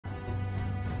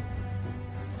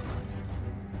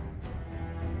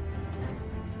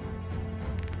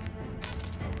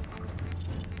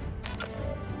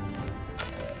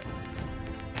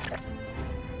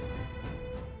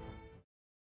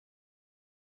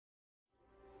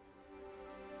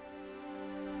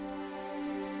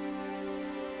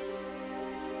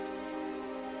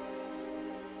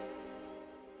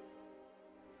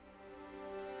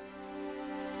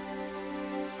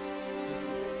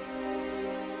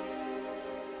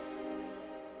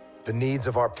The needs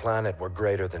of our planet were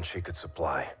greater than she could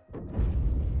supply.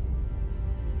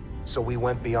 So we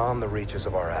went beyond the reaches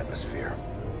of our atmosphere.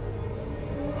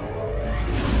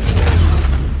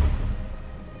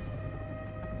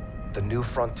 The new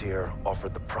frontier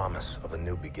offered the promise of a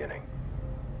new beginning.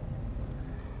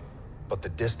 But the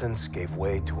distance gave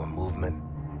way to a movement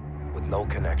with no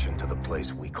connection to the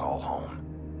place we call home.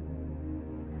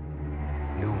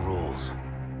 New rules,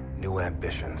 new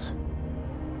ambitions,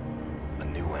 a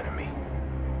new enemy.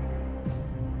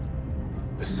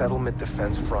 The Settlement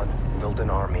Defense Front built an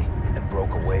army and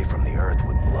broke away from the Earth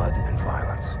with blood and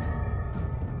violence.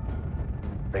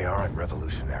 They aren't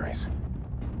revolutionaries.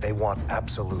 They want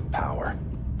absolute power.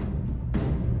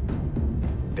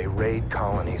 They raid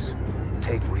colonies,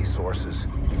 take resources,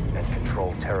 and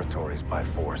control territories by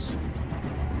force.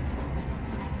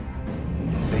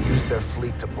 They use their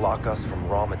fleet to block us from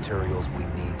raw materials we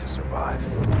need to survive.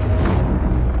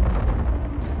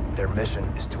 Their mission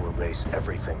is to erase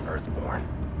everything Earthborn.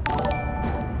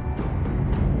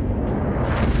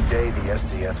 Today, the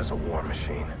SDF is a war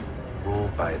machine,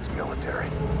 ruled by its military.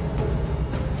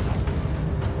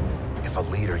 If a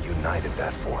leader united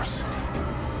that force,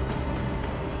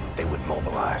 they would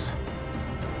mobilize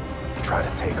and try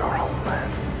to take our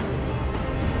homeland.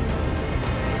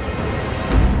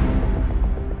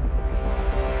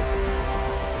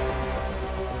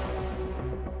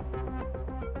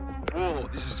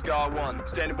 Warlord, this is Scar 1,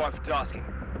 standing by for tasking.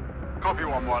 Copy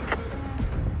 1-1.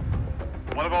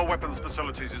 One of our weapons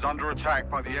facilities is under attack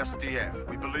by the SDF.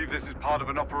 We believe this is part of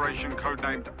an operation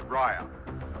codenamed Raya.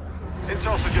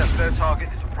 Intel suggests their target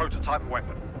is a prototype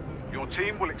weapon. Your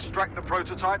team will extract the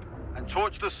prototype and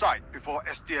torch the site before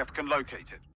SDF can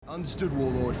locate it. Understood,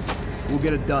 Warlord. We'll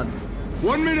get it done.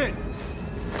 1 minute!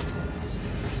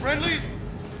 Friendlies!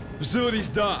 Facility's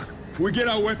dark. We get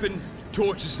our weapon,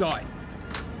 torch the site.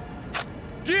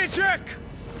 Gear check!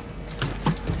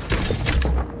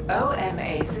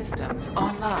 OMA systems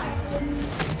online.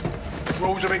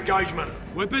 Rules of engagement.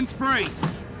 Weapons free.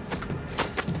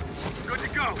 Good to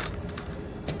go.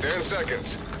 10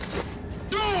 seconds.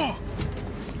 Door!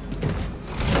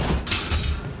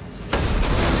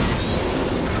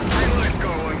 Green light's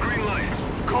going, green light.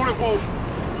 Call it, Wolf.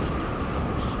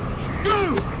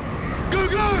 Go! Go,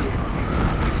 go!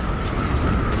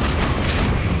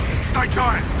 Stay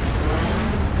tight.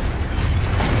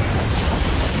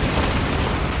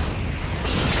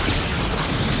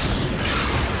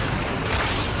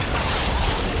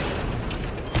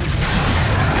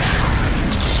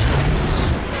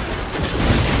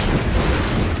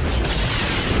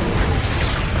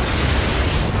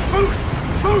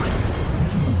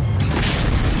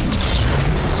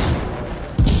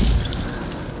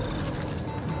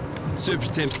 Surface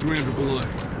temp's 300 below.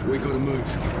 We gotta move.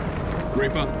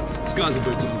 Reaper, skies are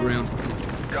boots on the ground.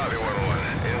 Copy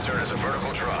 1-1. Insert is a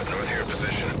vertical drop north of your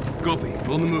position. Copy.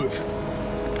 On the move.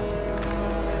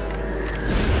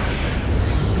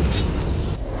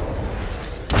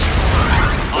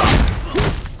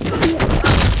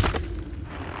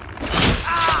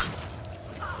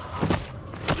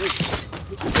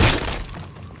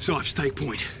 Sipes, take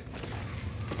point.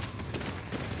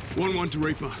 1-1 to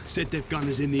Reaper. Set def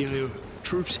gunners in the AO.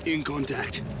 Troops in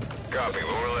contact. Copy.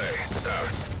 We'll relay. Out.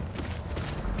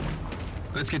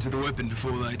 Let's get to the weapon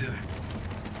before they do.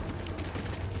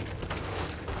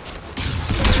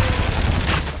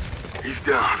 He's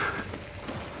down.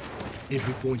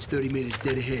 Entry point's 30 meters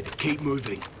dead ahead. Keep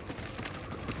moving.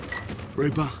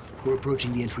 Reaper, we're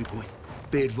approaching the entry point.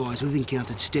 Be advised, we've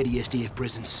encountered steady SDF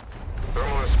presence.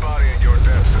 Thermal is spotting at your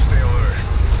depth, so stay alert.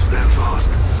 Stand fast.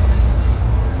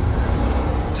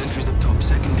 Sentries up top,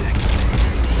 second deck.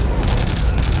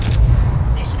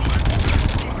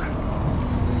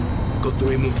 Got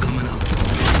 3 more coming up.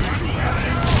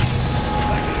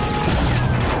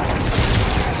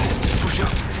 Push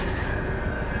up.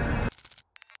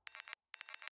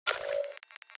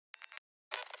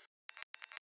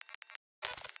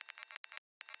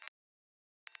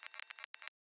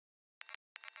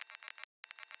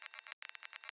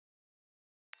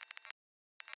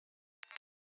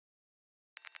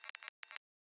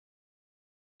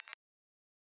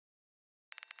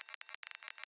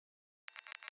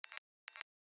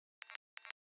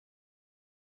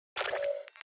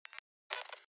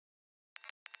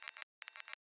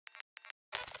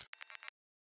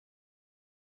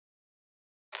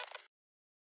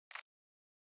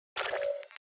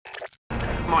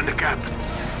 Mind the gap.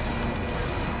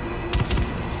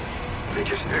 They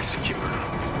just execute.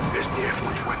 SDF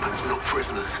wants weapons, not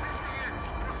prisoners.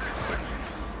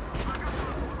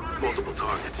 Multiple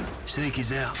targets. Snake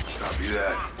is out. Copy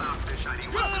that.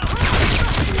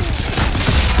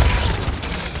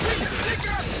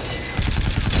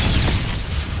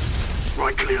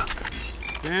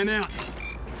 Man out.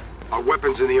 Our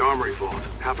weapons in the armory vault.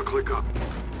 Half a click up.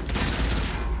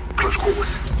 Close quarters.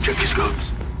 Check your scopes.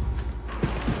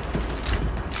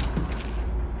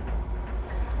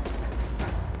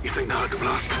 You think they heard the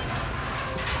blast?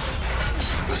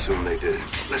 Assume they did.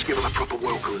 Let's give them a proper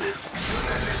welcome then.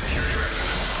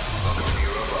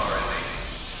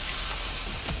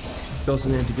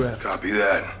 Dawson anti-grav. Copy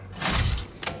that.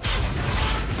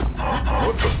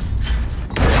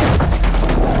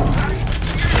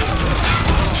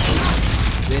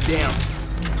 They're down.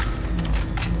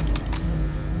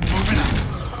 Moving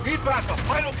out. Need backup.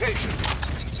 My location.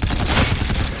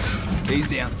 He's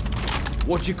down.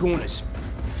 Watch your corners.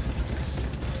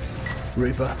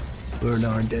 Reaper, we're in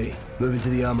R&D. Moving to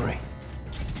the armory.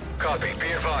 Copy.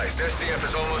 Be advised. SDF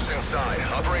is almost inside.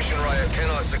 Operation Riot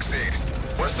cannot succeed.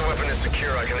 Once the weapon is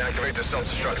secure, I can activate the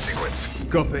self-destruct sequence.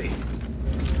 Copy.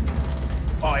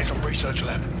 Eyes on research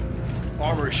lab.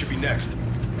 Armory should be next.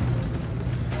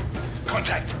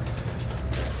 Contact.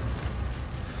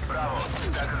 Bravo.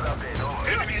 Status update. Over.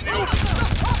 Enemy in the open.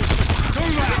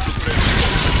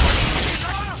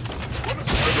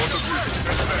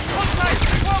 Contact!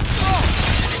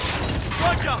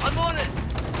 Roger, I'm on it!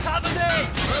 Cover me!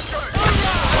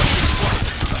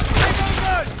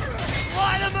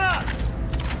 Light them up!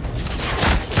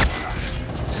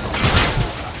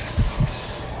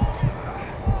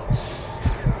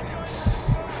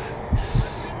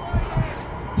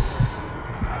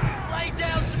 Lay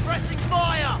down, suppressing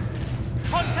fire!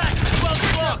 Contact is well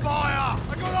blocked! Fire!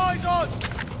 I got eyes on!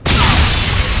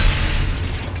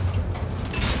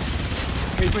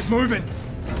 Keep us moving.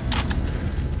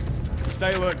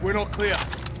 Stay alert, we're not clear.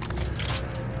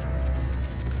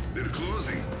 They're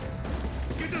closing.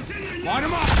 Line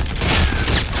them up!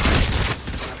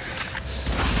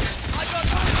 I got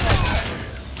contact!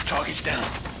 Target's down.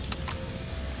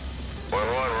 1-1,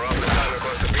 we're off the time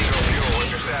across the bingo fuel. What's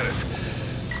your status?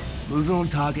 Moving on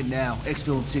target now.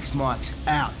 Exfil and 6 mics.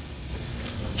 Out.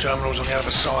 Terminal's on the other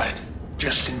side.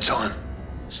 Just in time.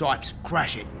 Sipes,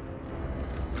 crash it.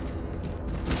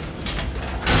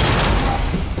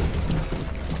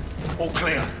 All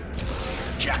clear.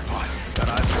 Jackpot. Got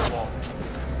eyes on the wall.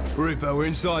 Reaper, we're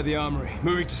inside the armory.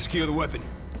 Moving to secure the weapon.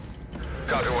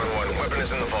 Copy 1-1. Weapon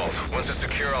is in the vault. Once it's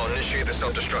secure, I'll initiate the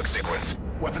self-destruct sequence.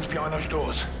 Weapons behind those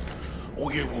doors.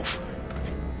 Or you, Wolf.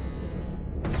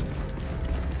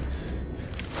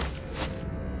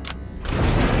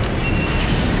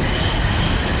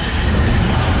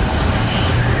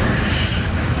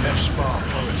 F-spar,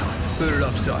 prototype. Put it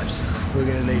up, Sipes. We're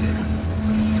gonna need it.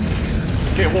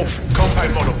 Get Wolf,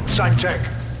 compound model, same tech.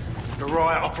 The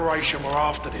riot operation, we're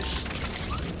after this.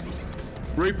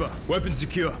 Reaper, weapon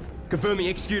secure. Confirming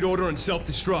execute order and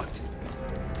self-destruct.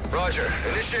 Roger.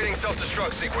 Initiating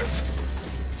self-destruct sequence.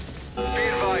 Be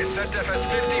advised, SetDef has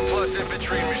 50 plus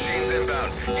infantry and machines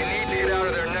inbound. You need to get out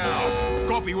of there now.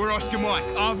 Copy, we're Oscar Mike.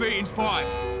 RV in 5.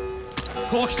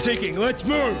 Clock's ticking, let's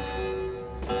move!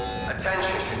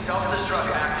 Attention,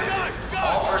 self-destruct active.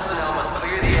 All personnel must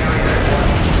clear the area at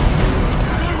once.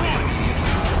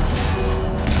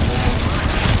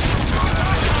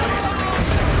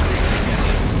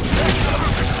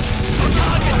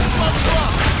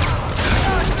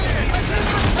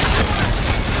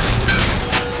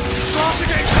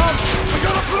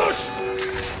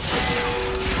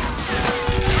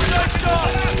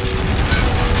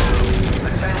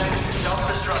 Attention,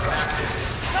 self-destruct active.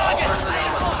 All personnel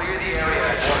must clear the area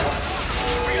at once.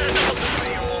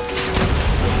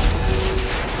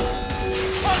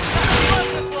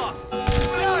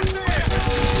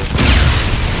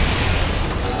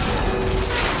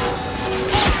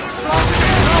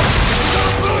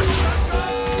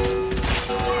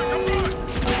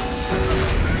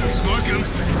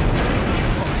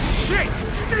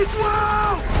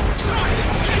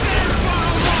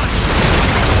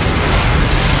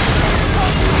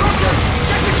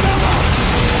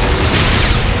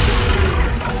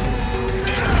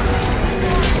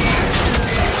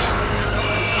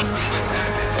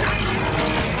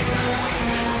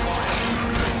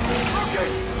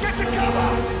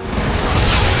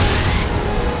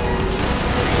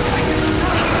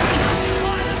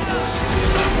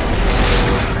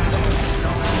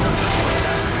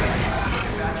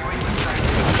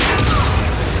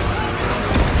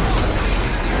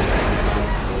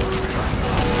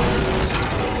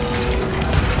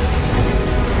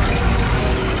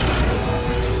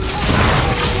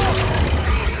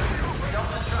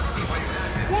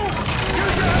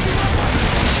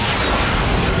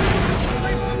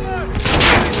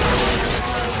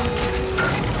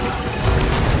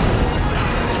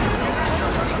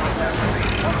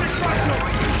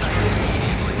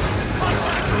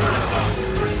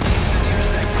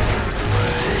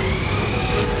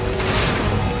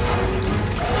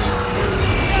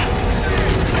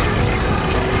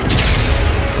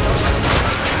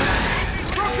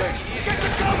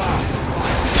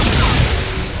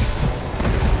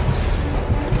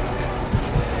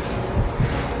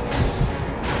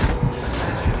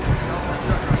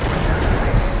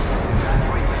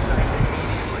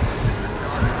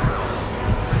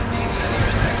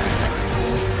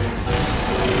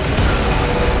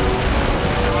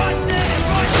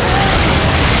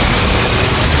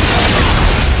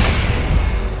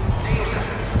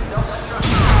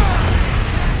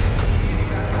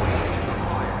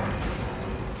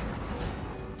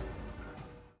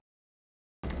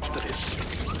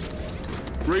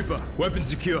 weapon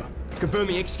secure.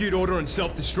 Confirming execute order and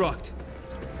self-destruct.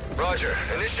 Roger.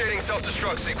 Initiating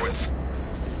self-destruct sequence.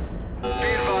 Be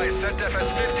advised, SETDEF has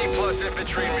 50 plus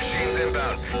infantry and machines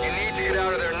inbound. You need to get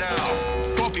out of there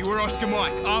now. Copy, we're Oscar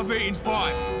Mike. RV in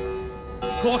 5.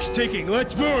 Clock's ticking,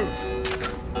 let's move!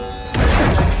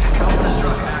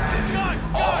 Self-destruct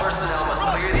active. All personnel must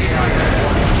clear the area at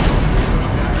once.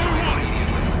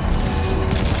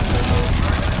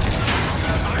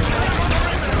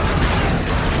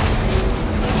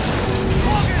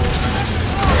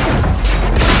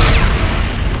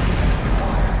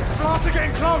 Blast are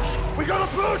getting close! We gotta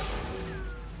push!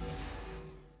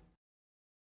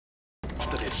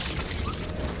 After this.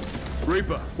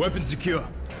 Reaper, weapon secure.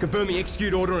 Confirming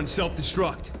execute order and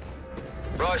self-destruct.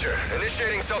 Roger.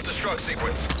 Initiating self-destruct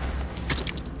sequence.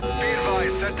 Be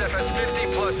advised, SETDEF has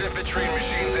 50 plus infantry and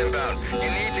machines inbound. You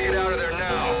need to get out of there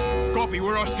now. Copy,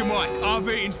 we're Oscar Mike.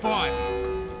 RV in 5.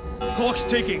 Clock's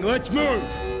ticking, let's move!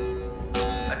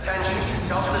 Attention,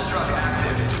 self-destruct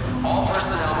active. All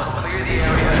personnel must clear the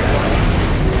area at once.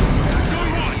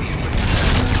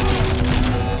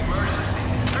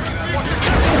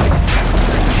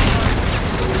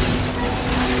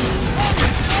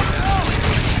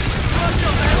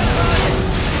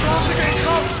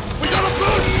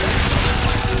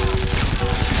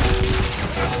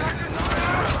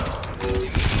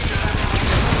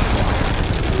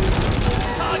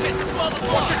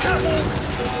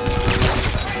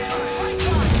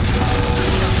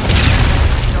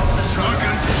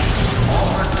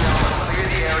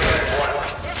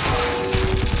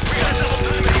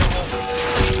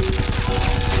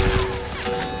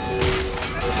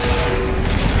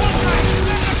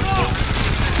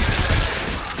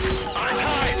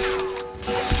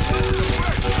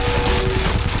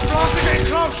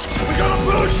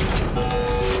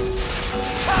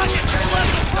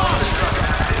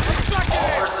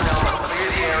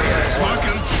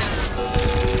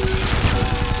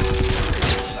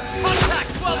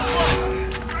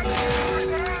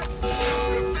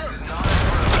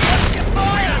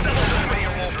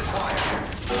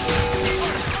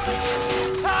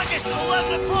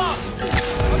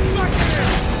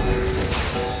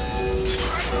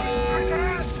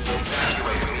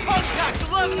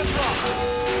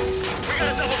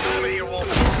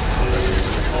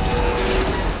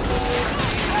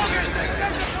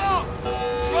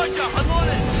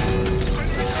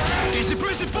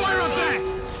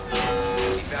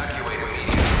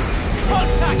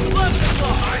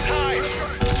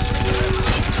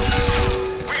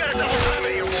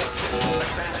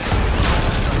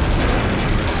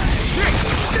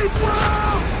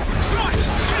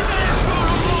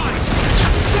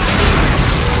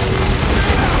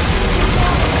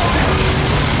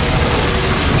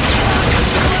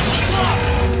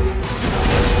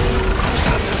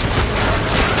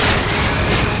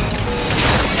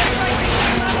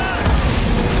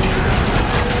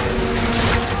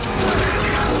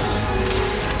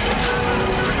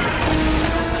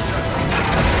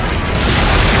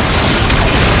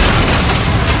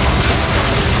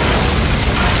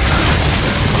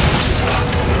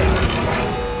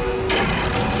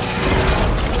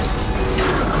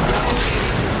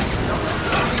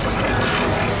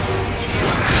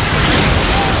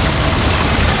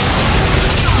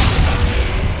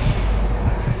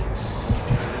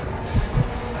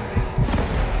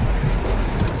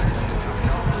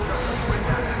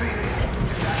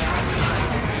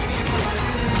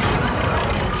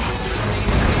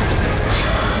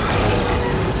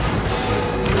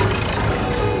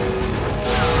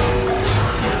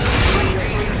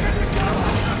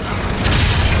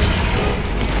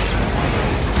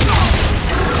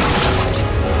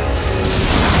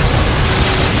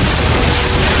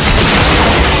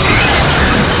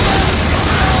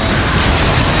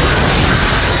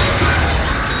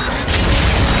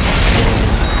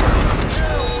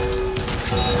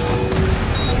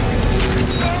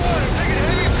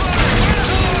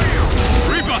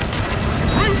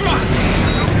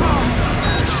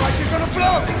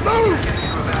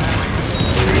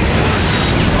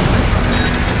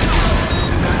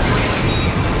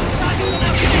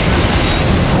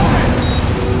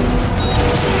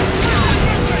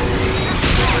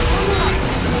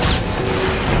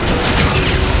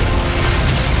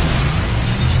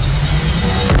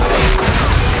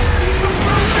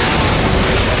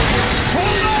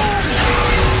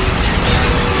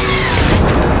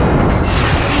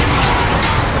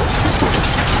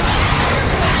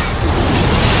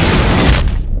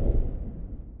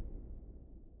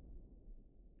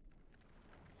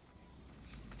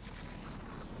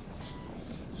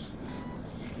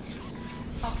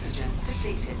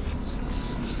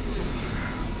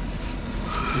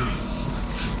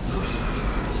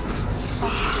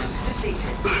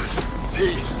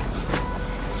 defeated.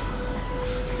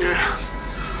 Yeah.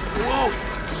 Whoa!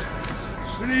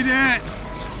 We need that.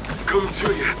 Coming to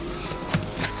you.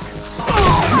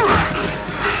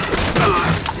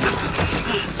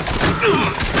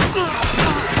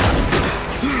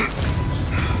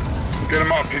 Get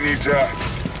him up, he needs that.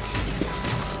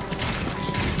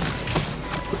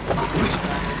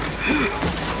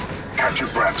 Catch your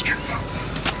breath, trooper.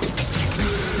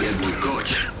 Edward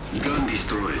Koch. Gun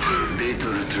destroyed. Data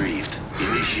retrieved.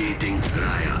 Initiating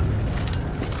Raya.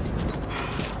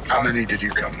 How many did you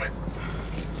come with?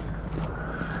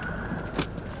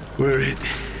 We're it.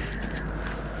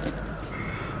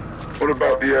 What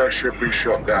about the airship we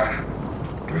shot down?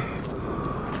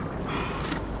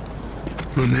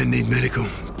 My men need medical.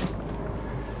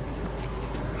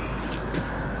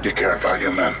 You care about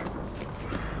your men?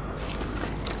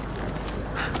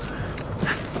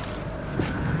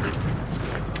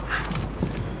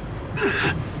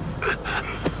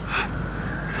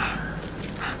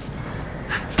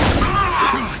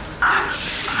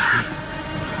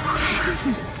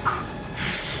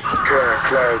 Care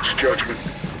clouds judgment.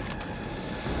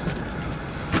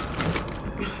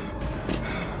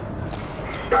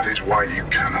 That is why you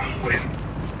cannot win.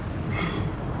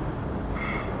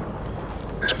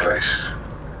 This place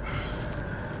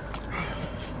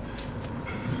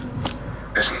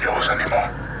isn't yours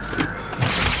anymore.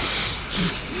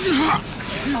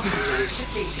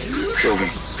 Kill them.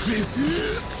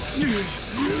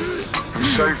 And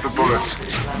save the bullets.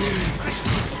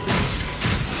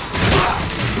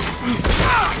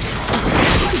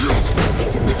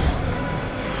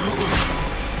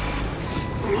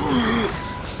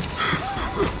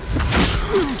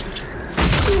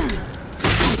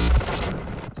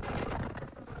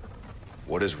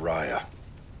 What is Raya?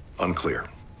 Unclear.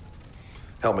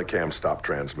 Helmet cam stopped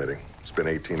transmitting. It's been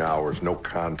 18 hours, no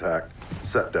contact.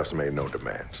 Set def's made no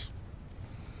demands.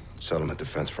 Settlement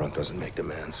Defense Front doesn't make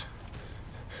demands.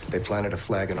 They planted a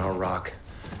flag in our rock.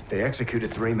 They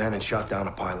executed 3 men and shot down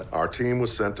a pilot. Our team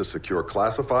was sent to secure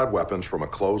classified weapons from a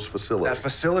closed facility. That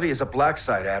facility is a black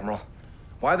site, Admiral.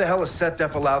 Why the hell is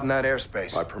SetDef allowed in that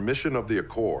airspace? By permission of the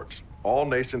Accords, all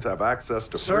nations have access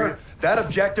to Sir, that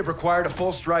objective required a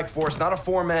full strike force, not a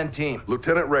 4-man team.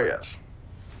 Lieutenant Reyes,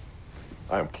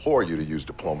 I implore you to use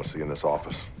diplomacy in this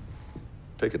office.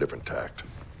 Take a different tact.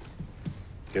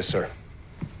 Yes, sir.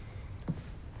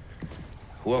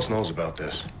 Who else knows about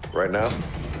this? Right now,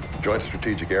 Joint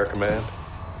Strategic Air Command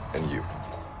and you.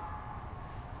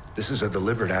 This is a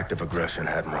deliberate act of aggression,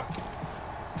 Admiral.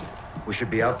 We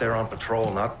should be out there on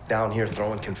patrol, not down here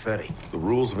throwing confetti. The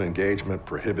rules of engagement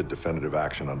prohibit definitive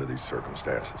action under these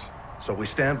circumstances. So we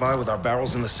stand by with our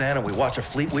barrels in the sand and we watch a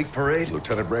Fleet Week parade?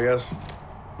 Lieutenant Reyes,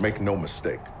 make no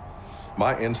mistake.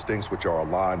 My instincts, which are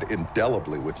aligned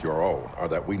indelibly with your own, are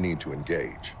that we need to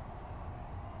engage.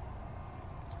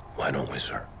 Why don't we,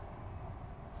 sir?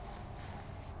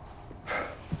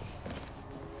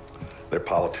 They're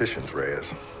politicians,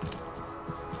 Reyes.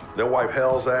 They'll wipe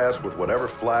hell's ass with whatever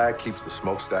flag keeps the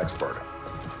smokestacks burning.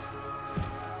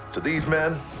 To these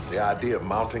men, the idea of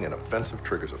mounting an offensive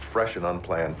triggers a fresh and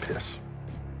unplanned piss.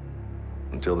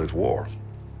 Until there's war,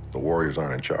 the warriors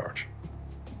aren't in charge.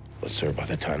 But, sir, by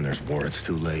the time there's war, it's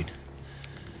too late.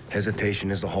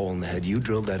 Hesitation is a hole in the head. You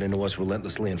drilled that into us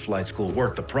relentlessly in flight school.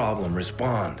 Work the problem,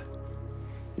 respond.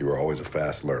 You were always a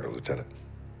fast learner, Lieutenant.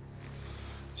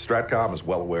 Stratcom is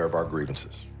well aware of our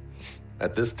grievances.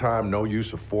 At this time, no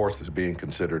use of force is being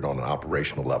considered on an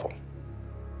operational level.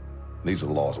 These are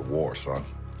the laws of war, son.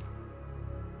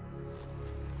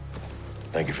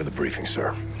 Thank you for the briefing,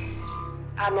 sir.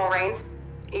 Admiral Rains,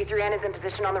 E3N is in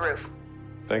position on the roof.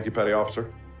 Thank you, Petty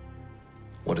Officer.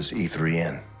 What is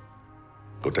E3N?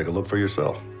 Go take a look for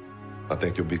yourself. I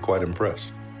think you'll be quite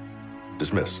impressed.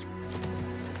 Dismissed.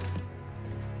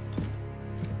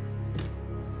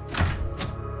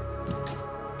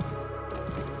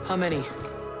 How many?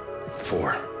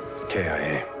 4.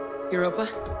 KIA. Europa?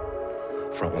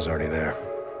 Front was already there.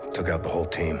 Took out the whole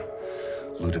team.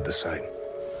 Looted the site.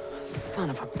 Son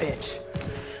of a bitch.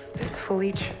 This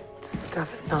Felice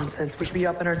stuff is nonsense. We should be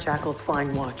up in our jackals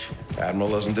flying watch. Admiral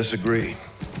doesn't disagree.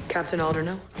 Captain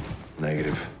Alderno?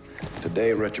 Negative.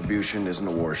 Today, Retribution isn't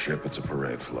a warship, it's a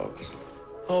parade float.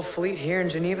 Whole fleet here in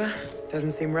Geneva?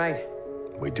 Doesn't seem right.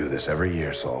 We do this every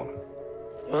year, Salt.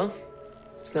 Well,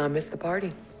 let's not miss the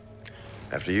party.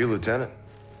 After you, Lieutenant.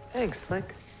 Thanks,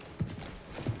 Slick.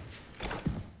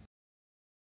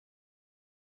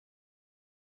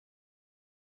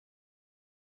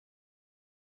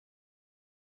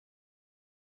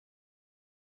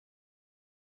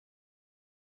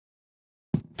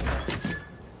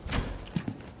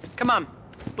 Come on,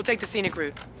 We'll take the scenic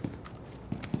route.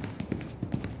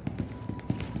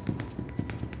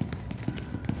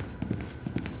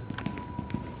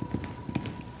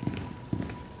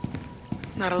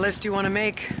 Not a list you want to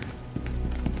make.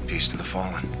 Peace to the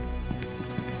fallen.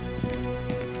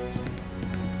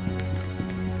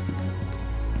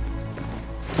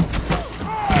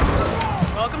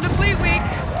 Welcome to Fleet Week.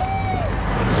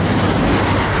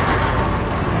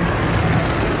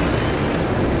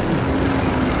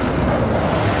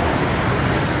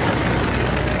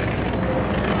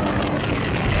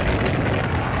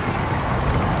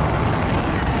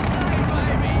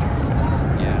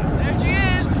 There she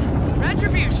is.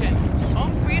 Retribution.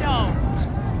 Home sweet home.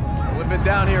 We've been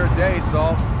down here a day,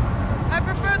 Saul. I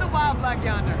prefer the wild black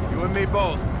yonder. You and me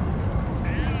both.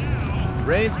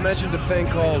 Raines mentioned a thing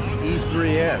called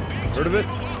E3N. Heard of it?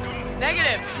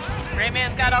 Negative.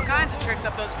 Rayman's got all kinds of tricks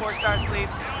up those 4-star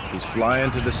sleeves. He's flying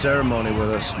to the ceremony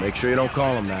with us. Make sure you don't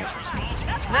call him that.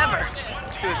 Never.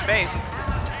 To his face.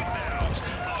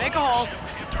 Make a hole.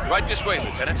 Right this way,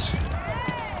 Lieutenants.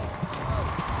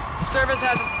 The service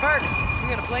has its perks. We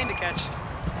got a plane to catch.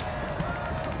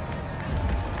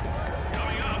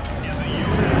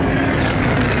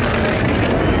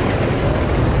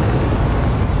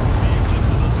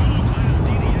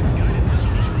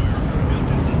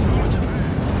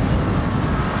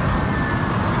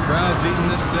 Crowd's eating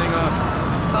this thing up.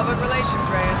 Public relations,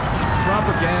 Reyes.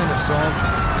 Propaganda, Saul.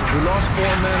 We lost 4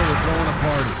 men and we're throwing a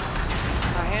party.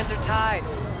 Our hands are tied.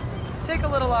 Take a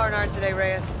little R&R today,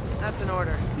 Reyes. That's an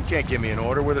order. You can't give me an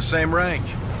order. We're the same rank.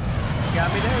 You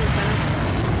got me there, Lieutenant.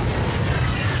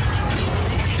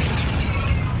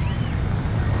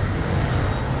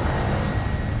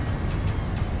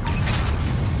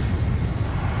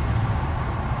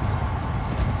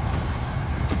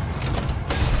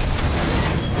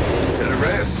 Lieutenant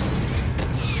Reyes.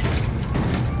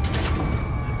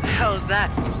 The hell is that?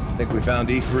 I think we found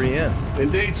E3N.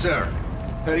 Indeed, sir.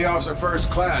 Petty Officer First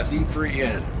Class,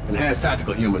 E3N. Enhanced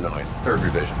Tactical Humanoid, 3rd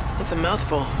Revision. That's a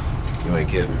mouthful. You ain't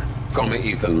kidding. Call me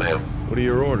Ethan, ma'am. What are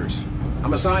your orders?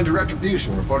 I'm assigned to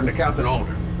Retribution, reporting to Captain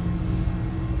Alder.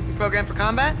 You programmed for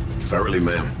combat? Thoroughly,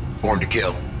 ma'am. Born to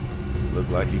kill. Look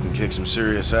like you can kick some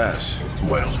serious ass.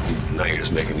 Well, now you're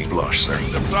just making me blush, sir.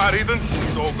 Inside, Ethan.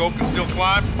 This old goat can still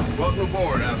climb. Welcome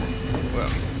aboard, Admiral. Well,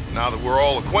 now that we're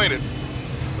all acquainted,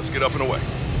 let's get up and away.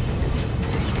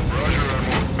 Roger,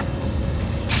 Admiral.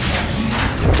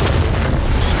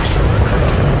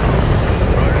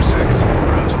 Roger 6.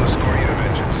 Rounds will escort you to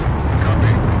Vengeance.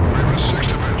 Copy. Raven 6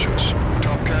 to Vengeance.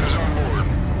 Top Cat is on board.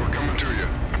 We're coming to you.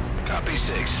 Copy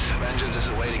 6. Vengeance is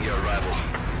awaiting your arrival.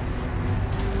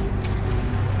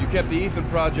 You kept the Ethan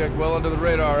project well under the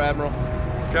radar, Admiral.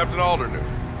 Captain Alder knew.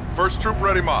 First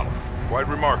troop-ready model. Quite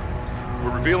remarkable.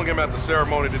 We're revealing him at the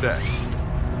ceremony today.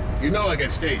 You know I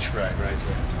get stage fright, right,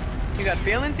 sir? You got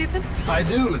feelings, Ethan? I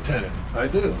do, Lieutenant. I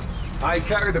do. I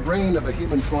carry the brain of a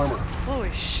human farmer.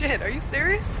 Holy shit, are you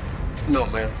serious? No,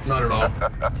 ma'am. Not at all.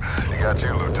 You got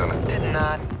you, Lieutenant. Did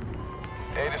not.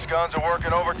 Aegis guns are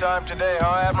working overtime today,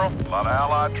 huh, Admiral? A lot of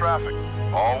Allied traffic.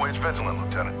 Always vigilant,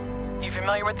 Lieutenant. You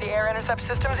familiar with the air intercept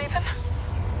systems, Ethan?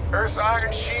 Earth's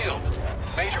Iron Shield.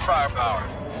 Major firepower.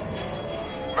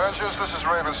 Vengeance, this is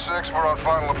Raven 6. We're on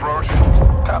final approach.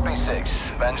 Copy 6.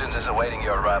 Vengeance is awaiting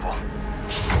your arrival.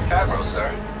 Admiral,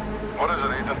 sir. What is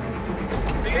it, Ethan?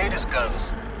 The Aegis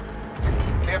guns.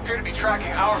 They appear to be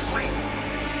tracking our fleet.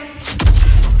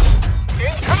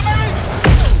 Incoming!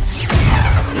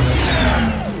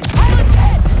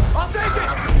 I'll take it!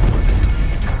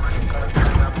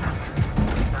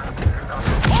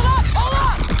 Hold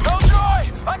on! No joy!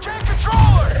 I can't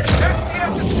control her!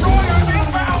 STF destroyers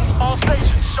inbound! All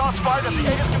stations, shots fired at the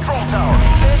Aegis control tower.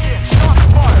 Say again, shots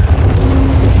fired!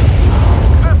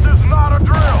 This is not a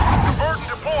drill! Divert and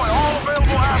deploy all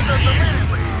available assets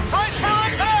immediately! Brace for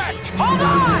impact! Hold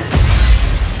on!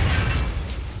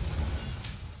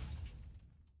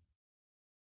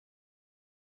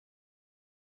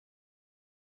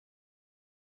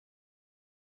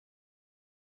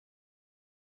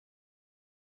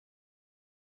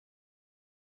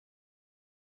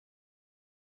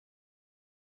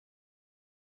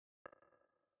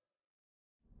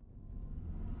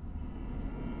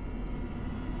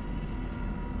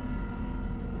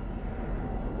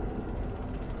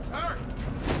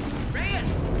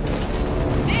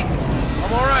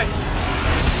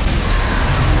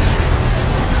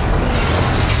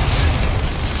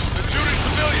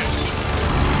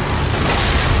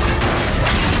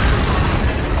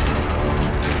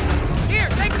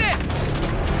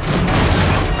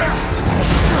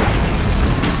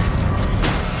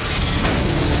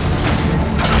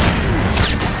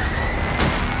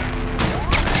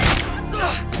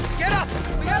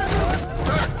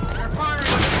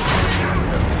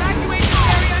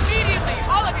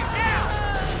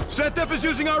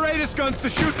 using our ATIS guns to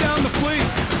shoot down the fleet. We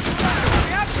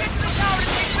have kicked the tower to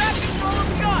take back control of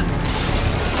the gun.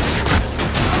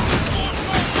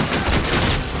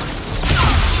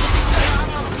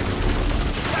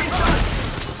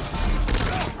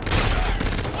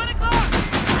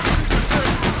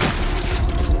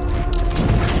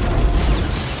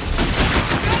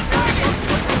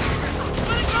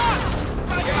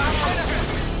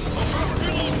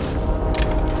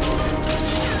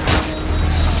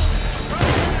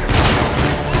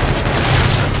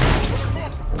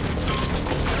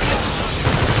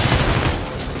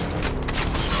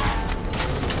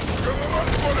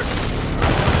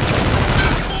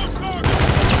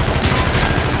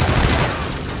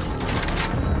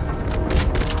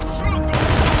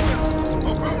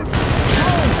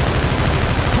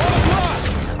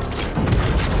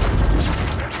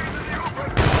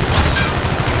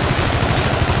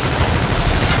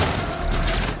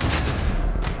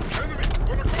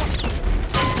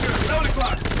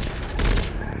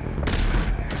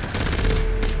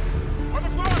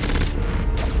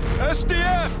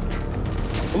 SDF!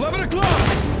 11 o'clock!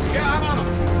 Yeah, I'm on them.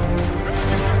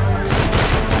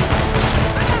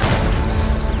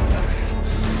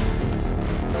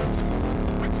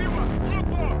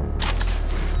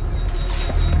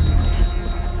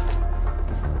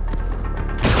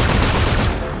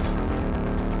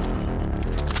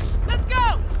 Let's go!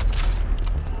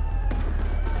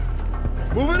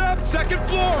 Moving up, second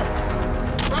floor!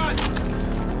 Run!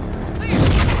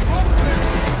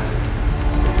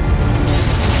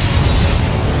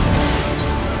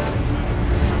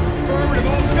 Affirmative,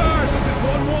 all scars. This is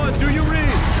 1-1. Do you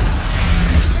read?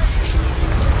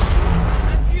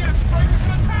 SGF's breaking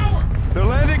the tower! They're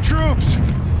landing troops.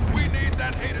 We need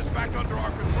that haters back under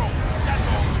our control. That's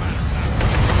all that matters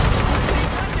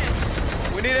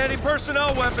now. We need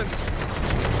anti-personnel weapons.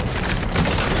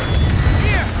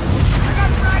 Here! I got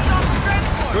dragged off the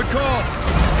transport! Good call.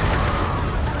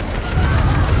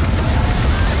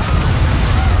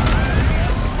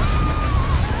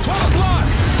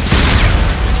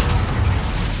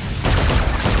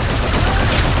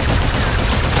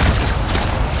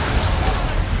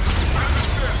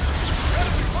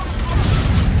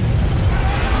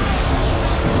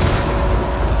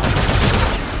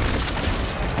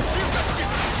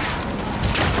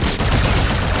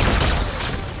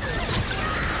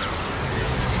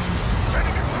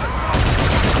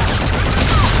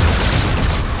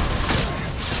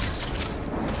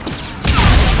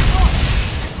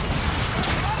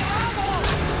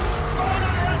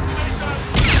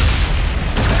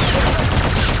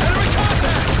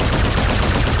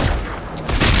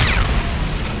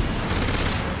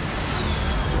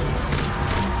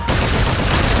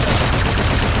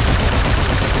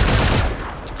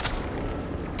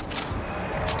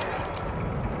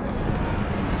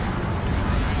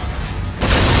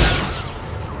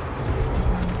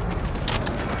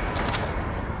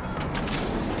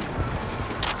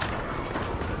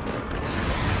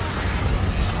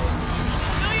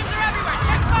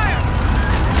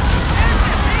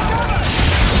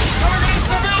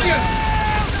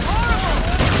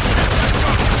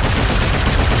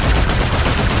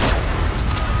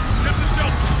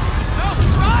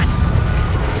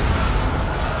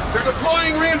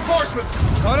 Reinforcements!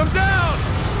 Cut them down!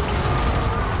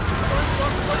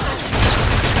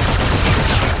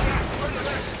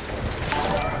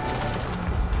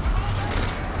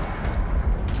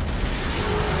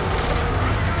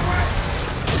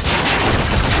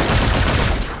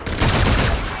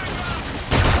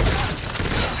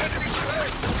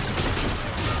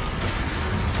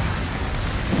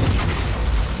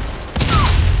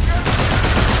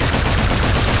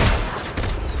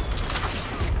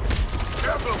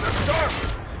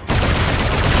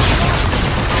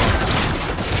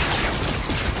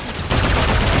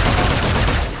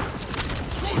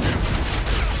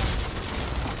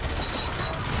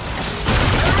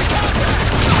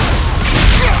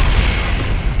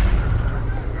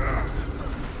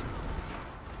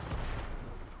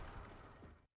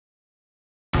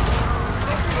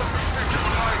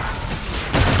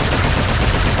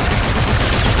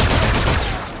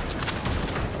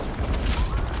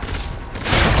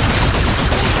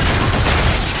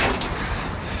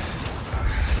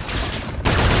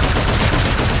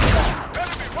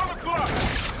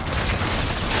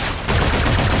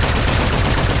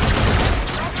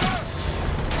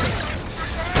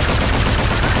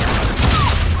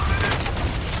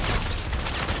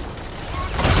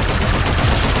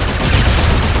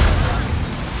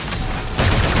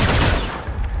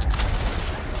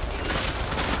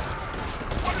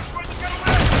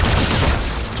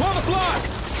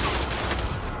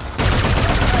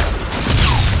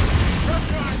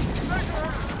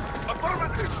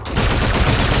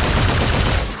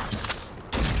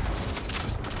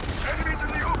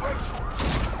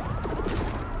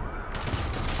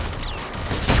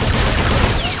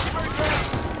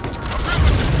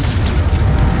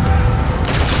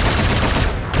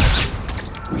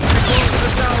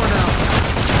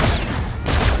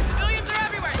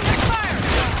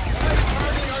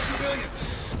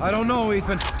 I don't know,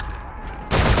 Ethan.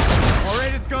 Our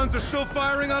Raiders' guns are still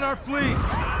firing on our fleet.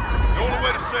 The only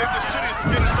way to save the city is to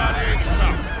get inside the Aegis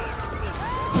tower.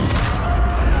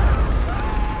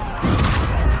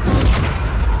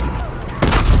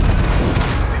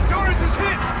 Endurance is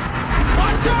hit!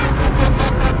 Watch out!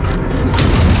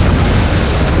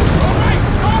 All right!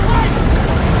 All right!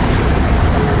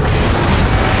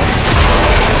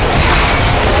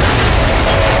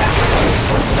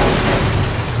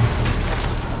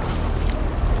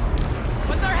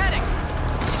 What's our heading?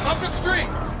 Up the street!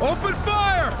 Open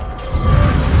fire!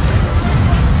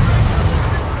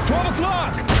 12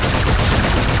 o'clock!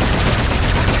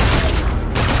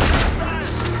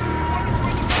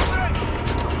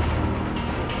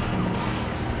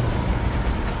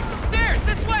 Stairs,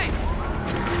 this way!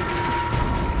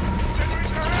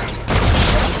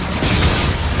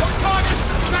 One target!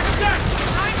 Back deck!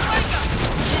 Nine Micah!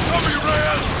 Cover you,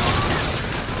 Reyes!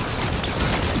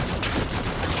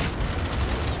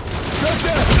 Just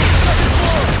there! Second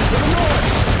floor! To the north!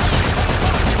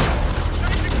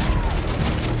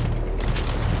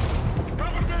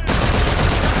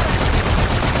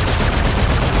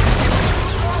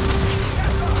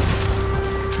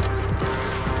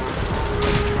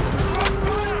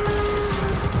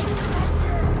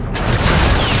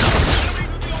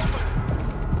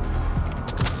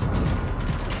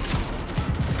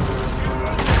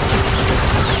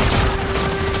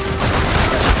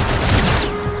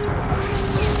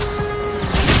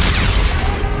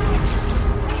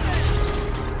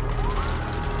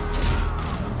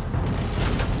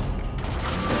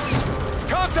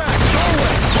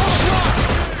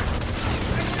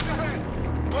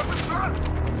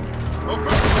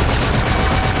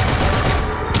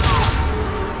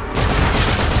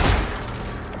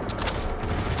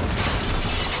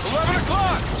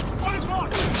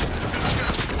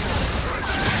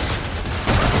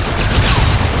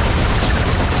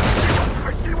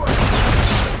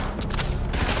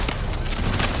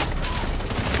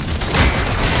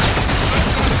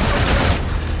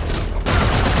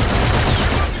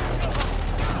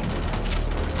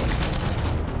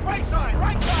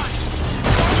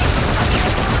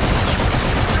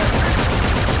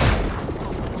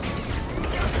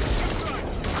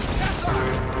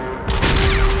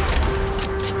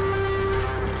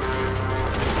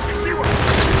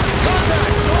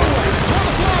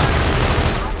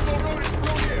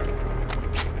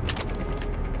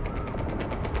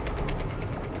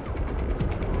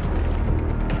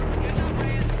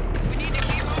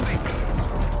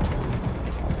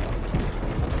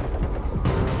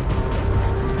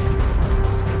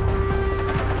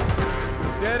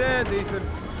 Ethan.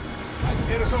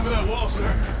 Get us over that wall,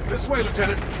 sir. This way,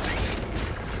 Lieutenant.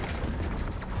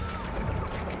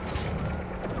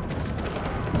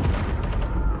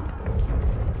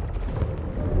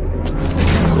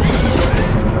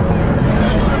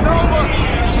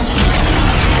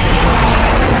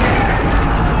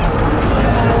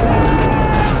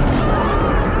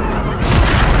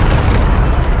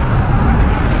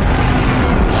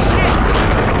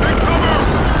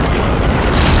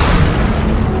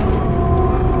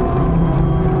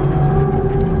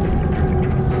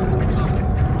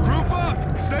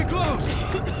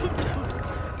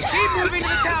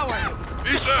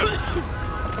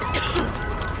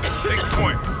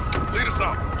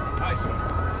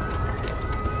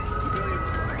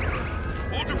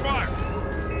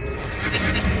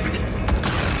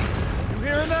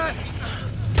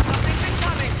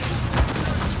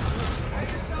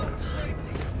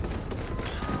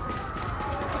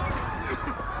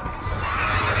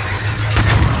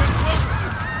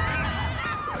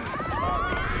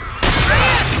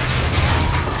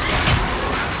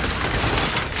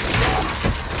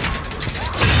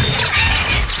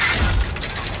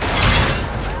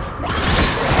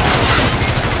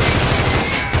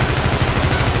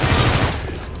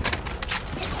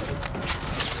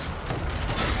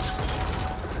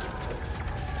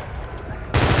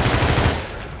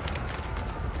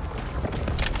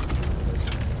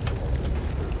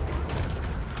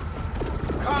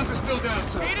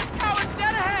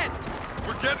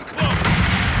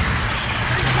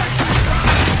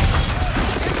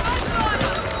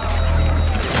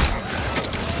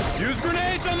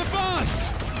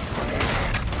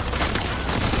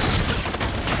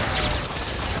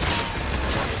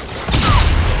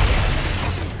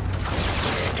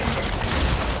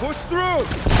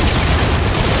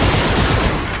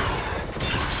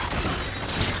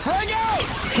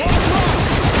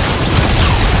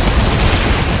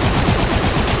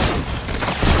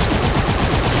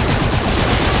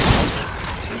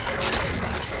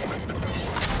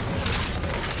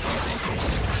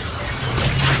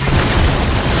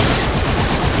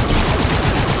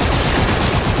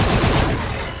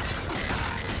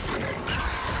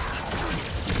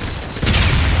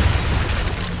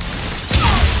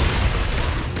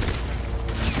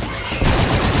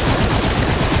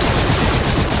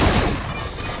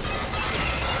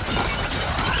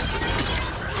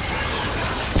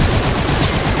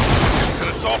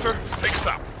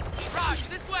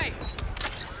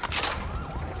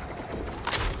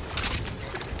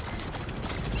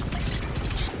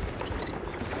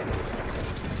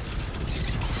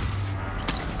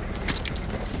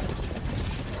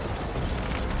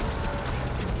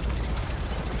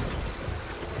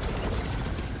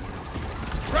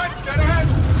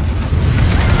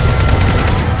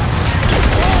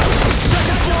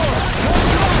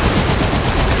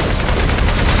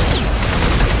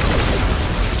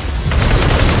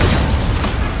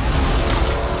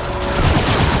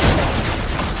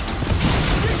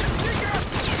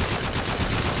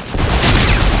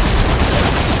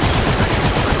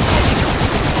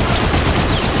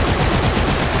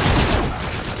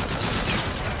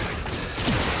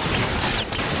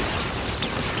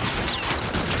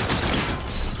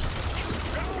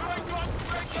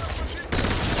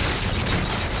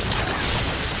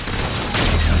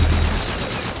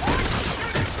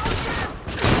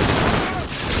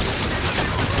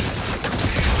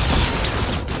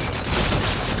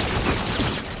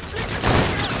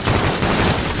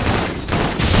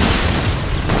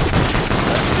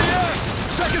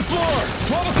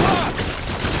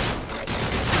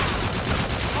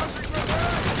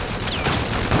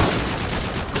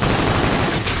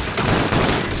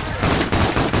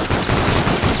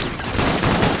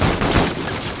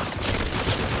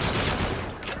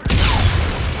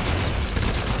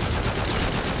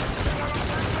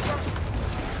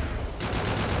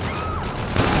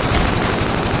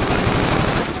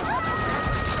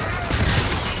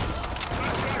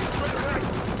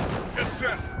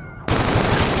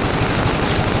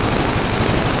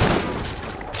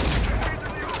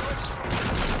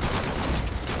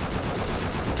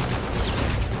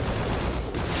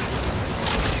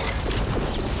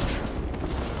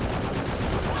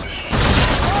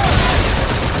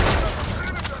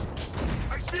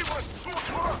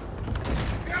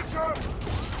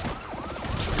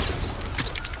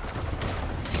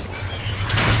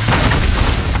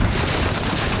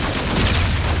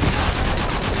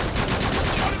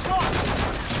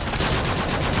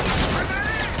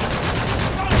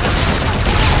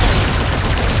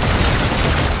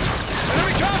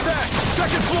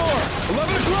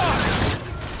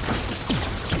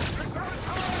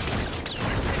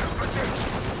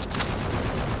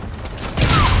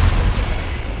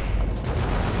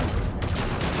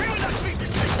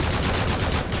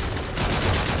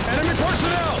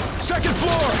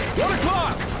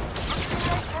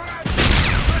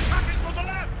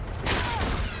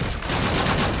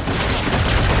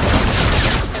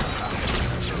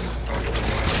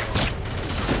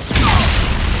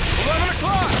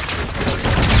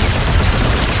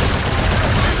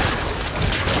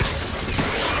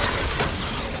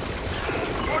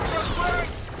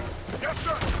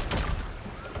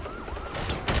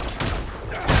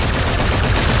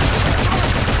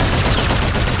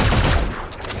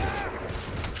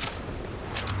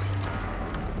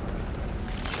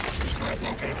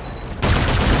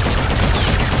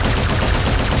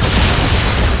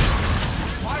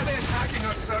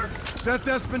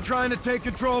 ZF's been trying to take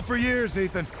control for years,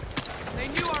 Ethan. They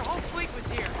knew our whole fleet was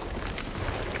here.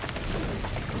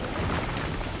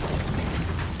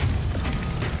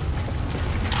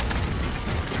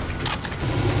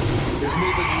 There's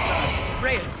movement inside.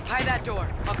 Reyes, hide that door.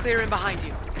 I'll clear in behind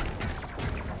you.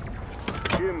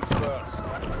 Him first.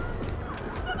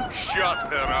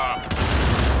 Shut her up.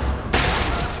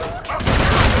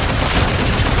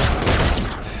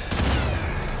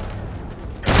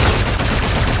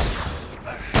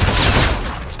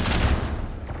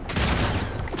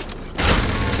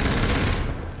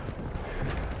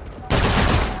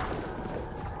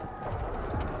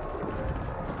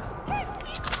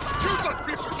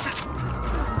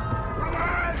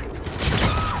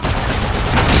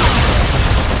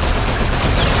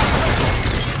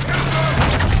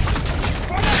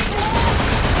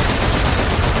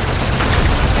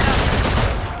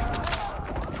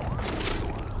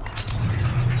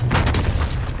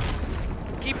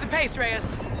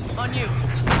 Reyes, on you.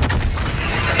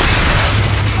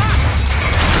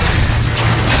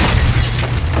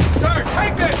 Sir,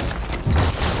 take this!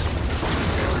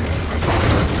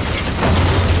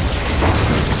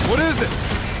 What is it?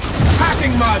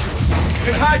 Hacking module.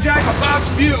 Can hijack a box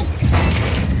view.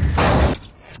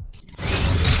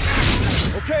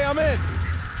 Okay, I'm in.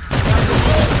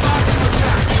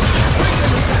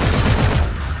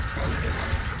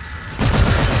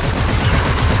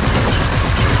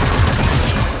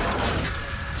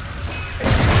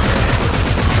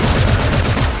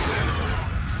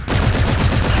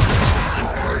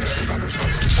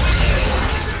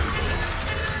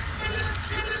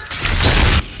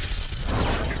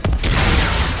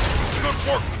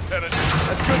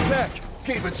 That's good tech.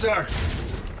 Keep it, sir.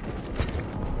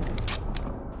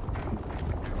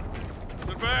 Let's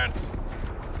advance.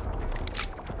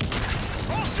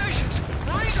 All stations!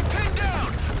 Marines are pinned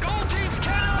down! Gold teams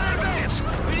cannot advance!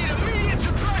 We need immediate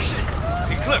suppression!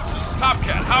 Eclipse, this is Top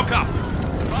Cat. How copy?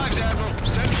 5's, Admiral.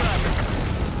 Send traffic.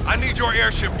 I need your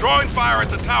airship drawing fire at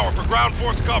the tower for ground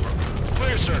force cover.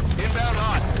 Clear, sir. Inbound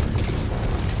hot.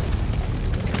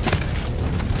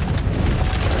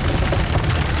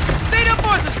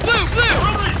 Forces, blue!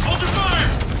 Hold your fire!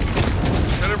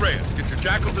 Lieutenant Reyes, get your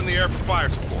jackals in the air for fire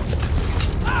support.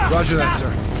 Roger that,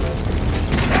 sir.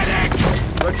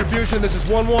 Retribution, this is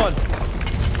 1-1.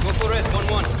 Go for it,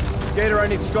 1-1. Gator, I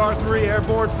need Scar 3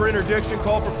 airborne for interdiction.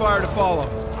 Call for fire to follow.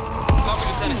 Copy,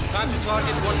 Lieutenant. Time to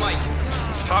target 1 mic.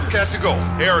 Top Cat to go.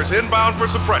 Air is inbound for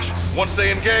suppression. Once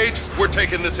they engage, we're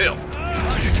taking this hill.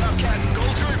 Roger, Top Cat.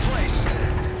 Gold to replace.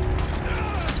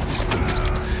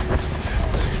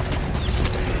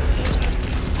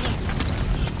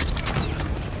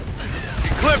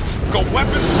 Eclipse, go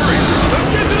weapons free. Let's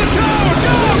get to the tower!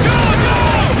 Go, go, go!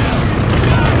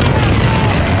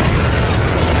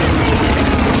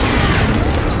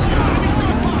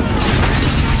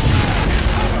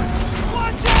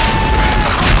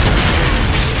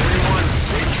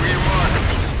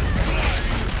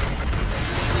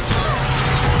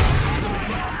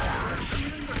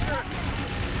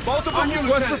 Both of them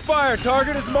request for fire.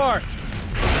 Target is marked.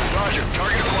 Roger.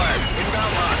 Target acquired.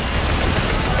 Inbound line.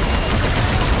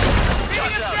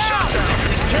 Shots out. Shots out.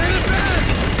 Turn it back.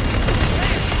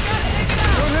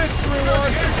 Good hit,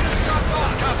 3-1.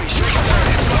 Copy. Shoot down.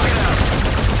 Smoking out.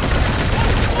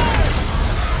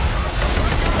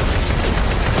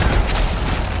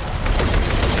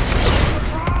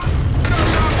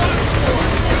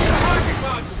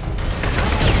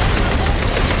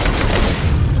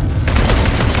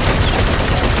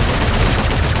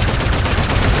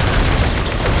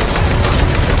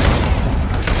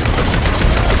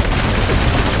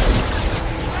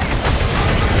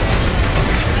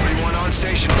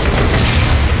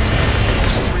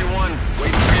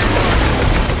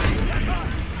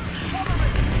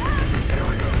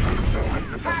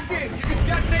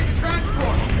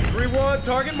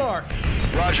 Target mark.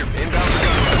 Roger. Inbound for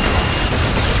gun.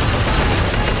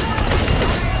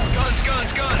 Guns,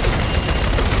 guns, guns.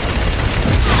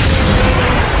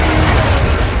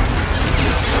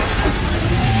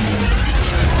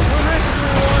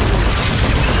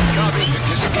 Copy.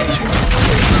 Disengaging.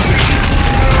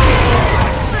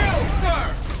 No, sir!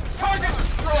 Target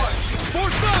destroyed!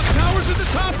 Force up! Towers at the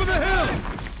top of the hill!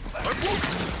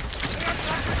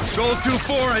 Gold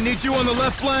 2-4, I need you on the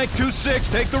left flank. 2-6,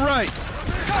 take the right.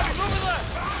 Copy. Moving left.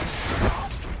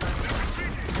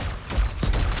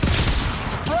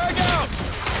 Frag out!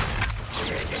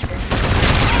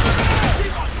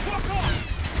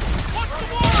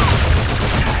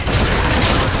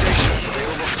 Station.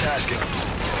 Available for tasking.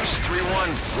 This is 3-1.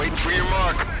 Waiting for your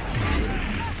mark.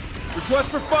 Request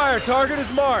for fire. Target is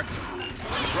marked.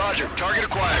 Roger, target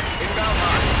acquired. Inbound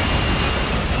hot.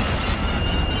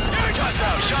 Shots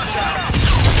out, shots out.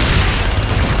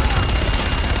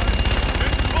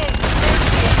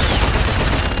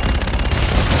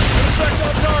 Effect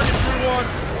on target, 3-1.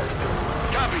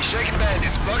 Copy, shaking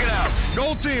bandits, bugging out.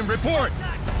 Gold team, report.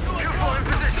 Q4 in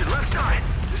position, left side.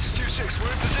 This is 2-6,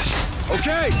 we're in position.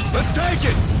 Okay, let's take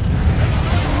it.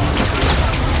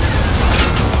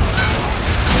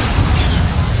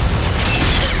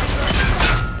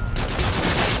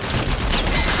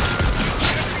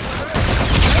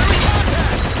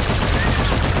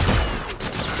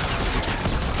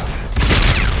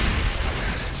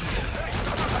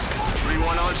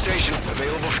 On station,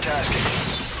 available for tasking.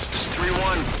 This is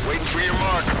 3-1, waiting for your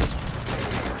mark.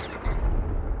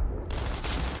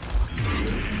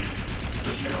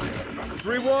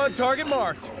 (3-1), target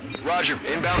marked. Roger,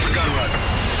 inbound for gun run.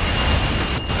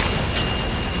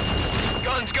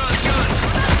 Guns, guns, guns!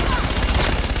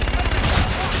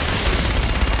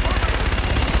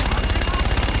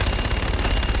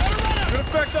 Good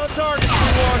effect on target,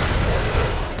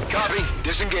 3-1. Copy,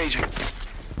 disengaging.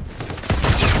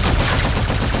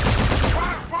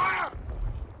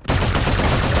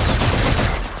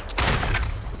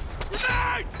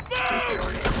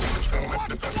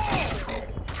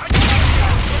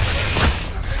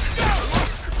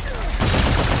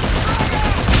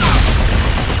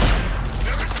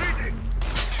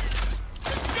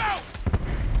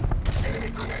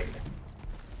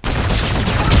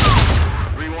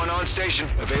 Station,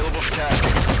 available for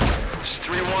tasking. This is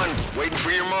 3-1, waiting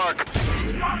for your mark.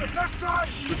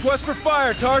 Request for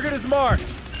fire, target is marked.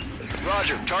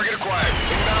 Roger, target acquired.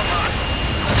 Inbound hot.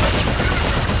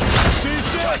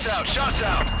 C6! Shots out, shots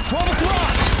out. 12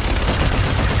 o'clock!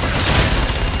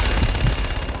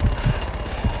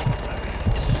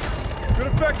 Good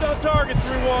effect on target,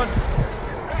 3-1.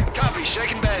 Copy,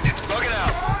 shaking bandits, bugging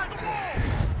out.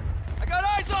 I got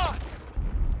eyes on!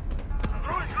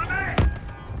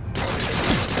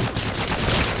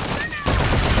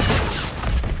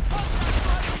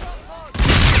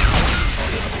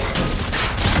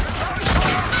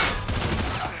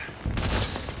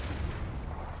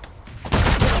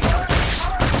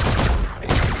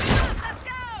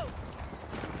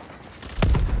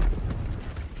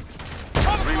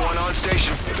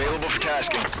 Station, available for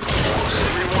tasking. 3-1,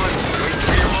 wait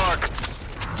for your mark.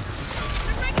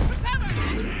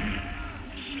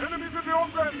 Enemies in the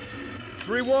open!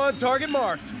 3-1, target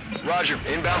marked. Roger,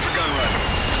 inbound for gun run.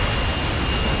 Guns, guns, guns!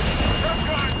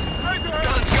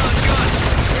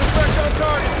 Good effect on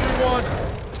target, 3-1.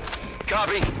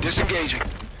 Copy, disengaging.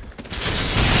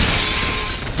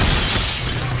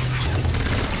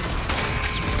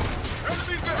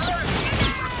 Enemies ahead!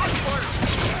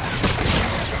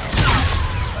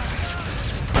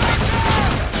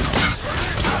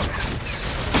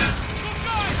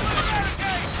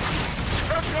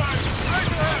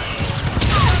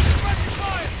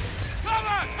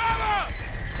 Fire!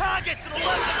 Target to the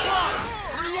left block!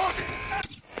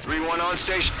 3-1 on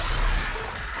station.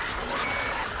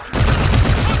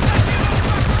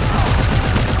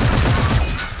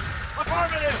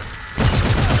 Affirmative!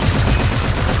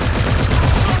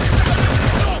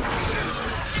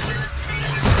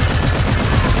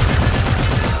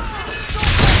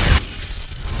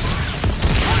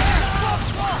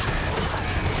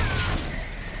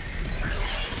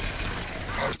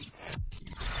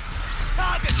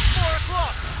 Target 4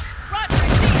 o'clock!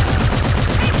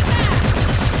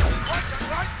 Roger,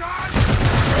 right side!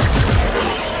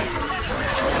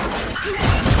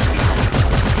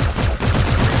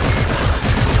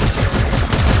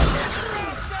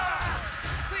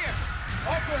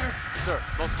 Sir,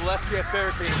 multiple SDF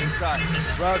barricades inside.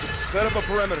 Roger. Set up a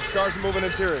perimeter. Stars are moving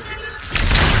interior.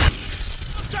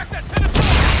 Check that 10 o'clock!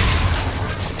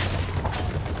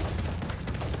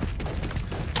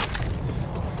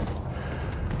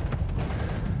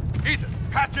 Ethan,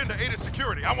 patch into Ada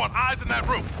security. I want eyes in that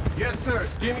room. Yes, sir.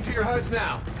 Steaming to your HUDs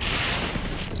now.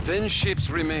 10 ships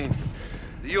remain.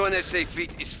 The UNSA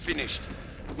fleet is finished.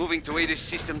 Moving to Ada's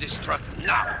system destruct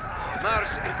now.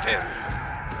 Mars Eternal.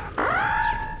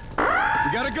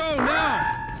 We gotta go now!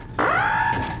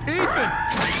 Ethan!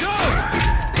 Go!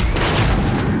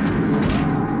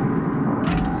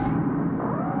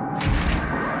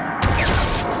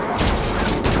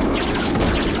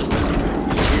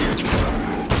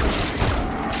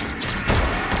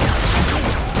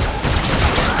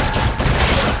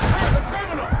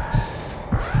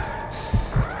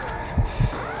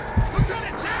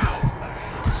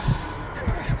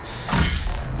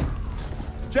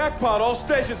 Jackpot, all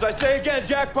stations. I say again,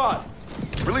 jackpot.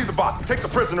 Relieve the bot. Take the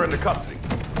prisoner into custody.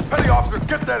 Petty officer,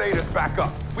 get that ATIS back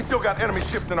up. We still got enemy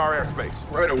ships in our airspace.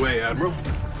 Right away, Admiral.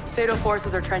 Sato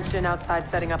forces are trenched in outside,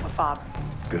 setting up a fob.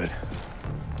 Good.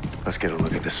 Let's get a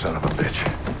look at this son of a bitch.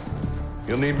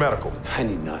 You'll need medical. I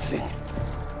need nothing.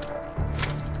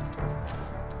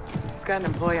 He's got an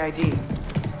employee ID.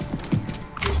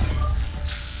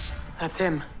 That's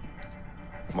him.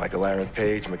 Michael Aaron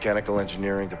Page, Mechanical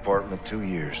Engineering Department, 2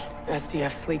 years.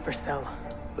 SDF sleeper cell.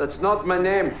 That's not my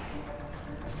name.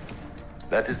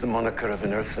 That is the moniker of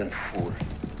an earthling fool.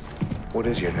 What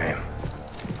is your name?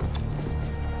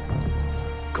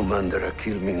 Commander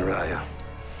GMAING Raya,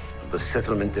 of the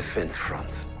Settlement Defense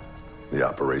Front. The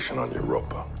operation on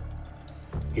Europa.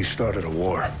 You started a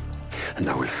war. And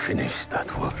I will finish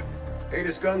that war.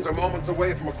 ATIS guns are moments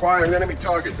away from acquiring enemy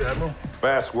targets, Admiral.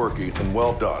 Fast work, Ethan.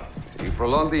 Well done. You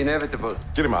prolong the inevitable.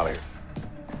 Get him out of here.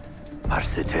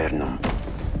 Ars Eternum.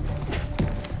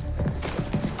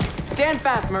 Stand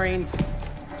fast, Marines.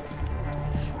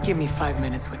 Give me 5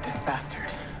 minutes with this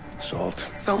bastard. Salt.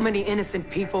 So many innocent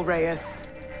people, Reyes.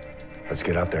 Let's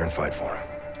get out there and fight for him.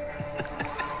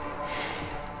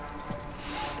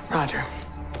 Roger.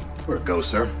 Where it goes,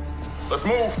 sir? Let's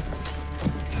move.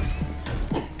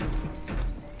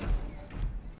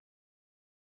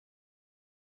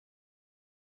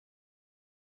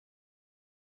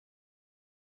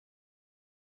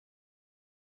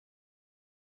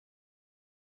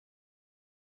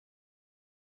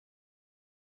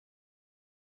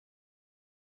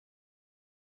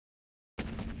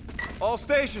 All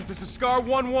stations, this is Scar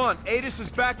 1-1. ATIS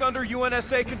is back under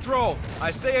UNSA control.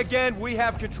 I say again, we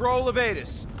have control of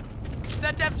ATIS.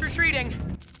 SETDEF's retreating.